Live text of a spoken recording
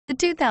The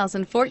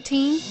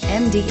 2014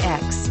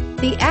 MDX.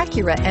 The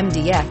Acura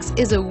MDX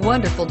is a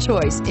wonderful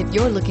choice if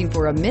you're looking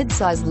for a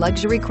mid-size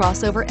luxury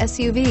crossover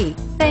SUV.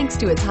 Thanks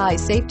to its high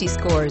safety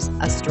scores,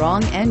 a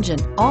strong engine,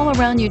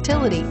 all-around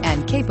utility,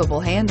 and capable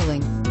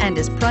handling, and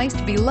is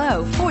priced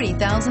below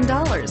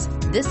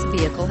 $40,000. This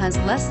vehicle has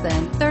less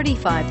than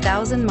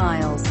 35,000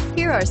 miles.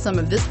 Here are some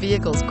of this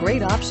vehicle's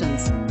great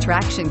options: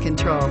 traction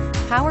control,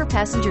 power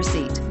passenger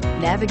seat,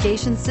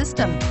 navigation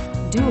system,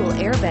 dual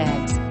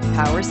airbags,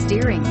 power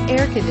steering,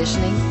 air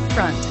conditioning,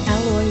 front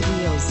alloy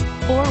wheels,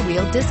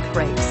 four-wheel disc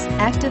brakes,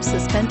 active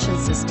suspension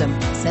system,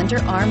 center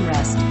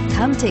armrest.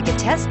 Come take a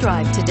test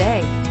drive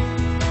today.